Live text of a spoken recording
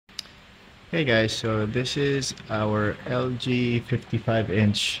Hey guys, so this is our LG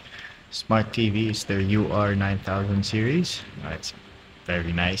 55-inch smart TV. It's their UR9000 series. It's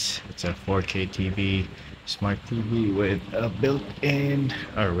very nice. It's a 4K TV, smart TV with a built-in,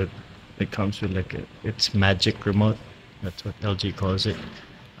 or with it comes with like its magic remote. That's what LG calls it.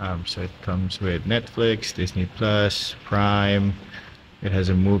 So it comes with Netflix, Disney Plus, Prime. It has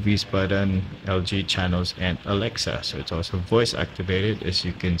a movies button, LG channels, and Alexa. So it's also voice activated, as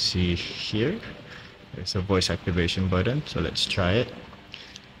you can see here. There's a voice activation button. So let's try it.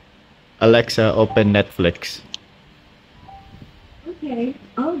 Alexa, open Netflix. Okay,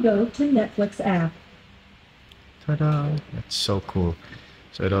 I'll go to Netflix app. Ta-da! That's so cool.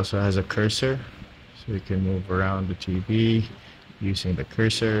 So it also has a cursor, so you can move around the TV using the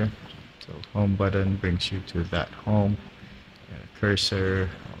cursor. So home button brings you to that home. And a cursor,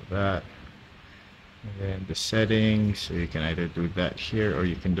 all that. And then the settings, so you can either do that here or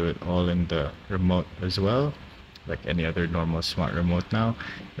you can do it all in the remote as well, like any other normal smart remote now.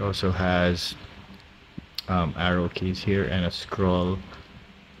 It also has arrow keys here and a scroll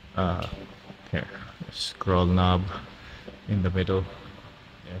here, a scroll knob in the middle.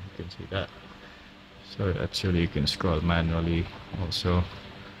 Yeah, you can see that. So actually you can scroll manually also.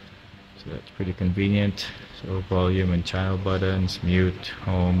 So that's pretty convenient. So volume and channel buttons, mute,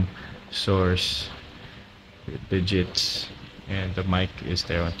 home, source, digits, and the mic is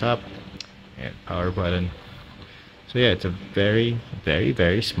there on top, and power button. So yeah, it's a very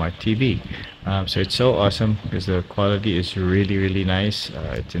smart TV. So it's so awesome because the quality is really nice.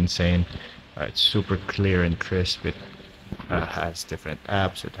 It's insane. It's super clear and crisp. It has different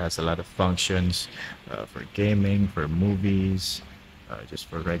apps. It has a lot of functions for gaming, for movies, just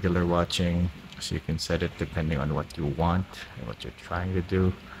for regular watching. So you can set it depending on what you want and what you're trying to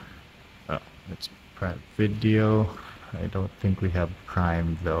do. It's Prime Video. I don't think we have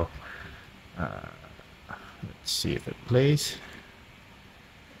Prime though. Let's see if it plays.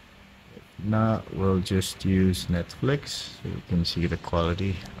 If not, we'll just use Netflix so you can see the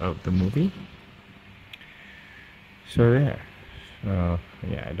quality of the movie. So there. So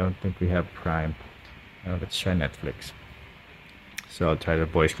yeah, I don't think we have Prime. Now let's try Netflix. So I'll try the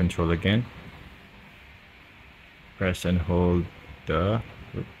voice control again. Press and hold the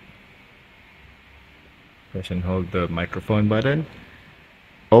microphone button.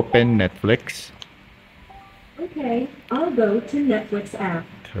 Open Netflix. Okay, I'll go to Netflix app.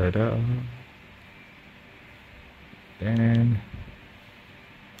 Ta-da. Then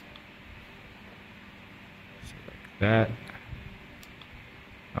select that.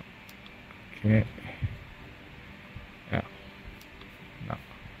 Okay. Yeah. No.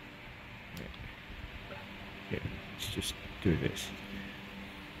 Okay. Let's just do this.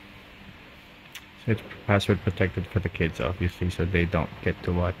 So it's password protected for the kids, obviously, so they don't get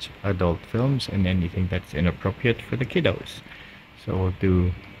to watch adult films and anything that's inappropriate for the kiddos. So we'll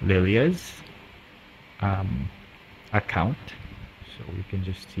do Lilia's account, so we can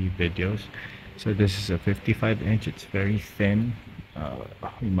just see videos. So this is a 55-inch. It's very thin.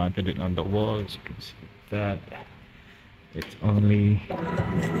 We mounted it on the wall, as you can see that. It's only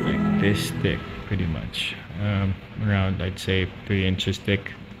like this thick, pretty much. Around, I'd say, 3 inches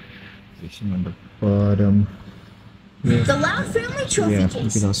thick. Facing on the bottom. The Loud Family Trophy Yeah,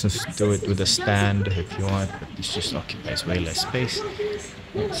 Case. you can also do it with a stand if you want, but this just occupies way less space.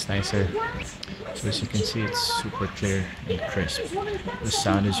 It's nicer. So as you can see, it's super clear and crisp. The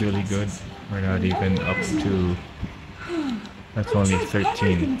sound is really good. We're not even up to, that's only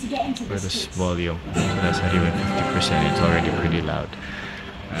 13 for this volume. So that's not even 50%. It's already pretty loud.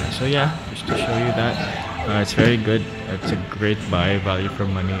 So yeah, just to show you that. It's very good. It's a great buy, value for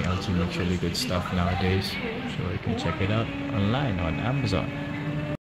money. LG makes really good stuff nowadays. So you can check it out online on Amazon.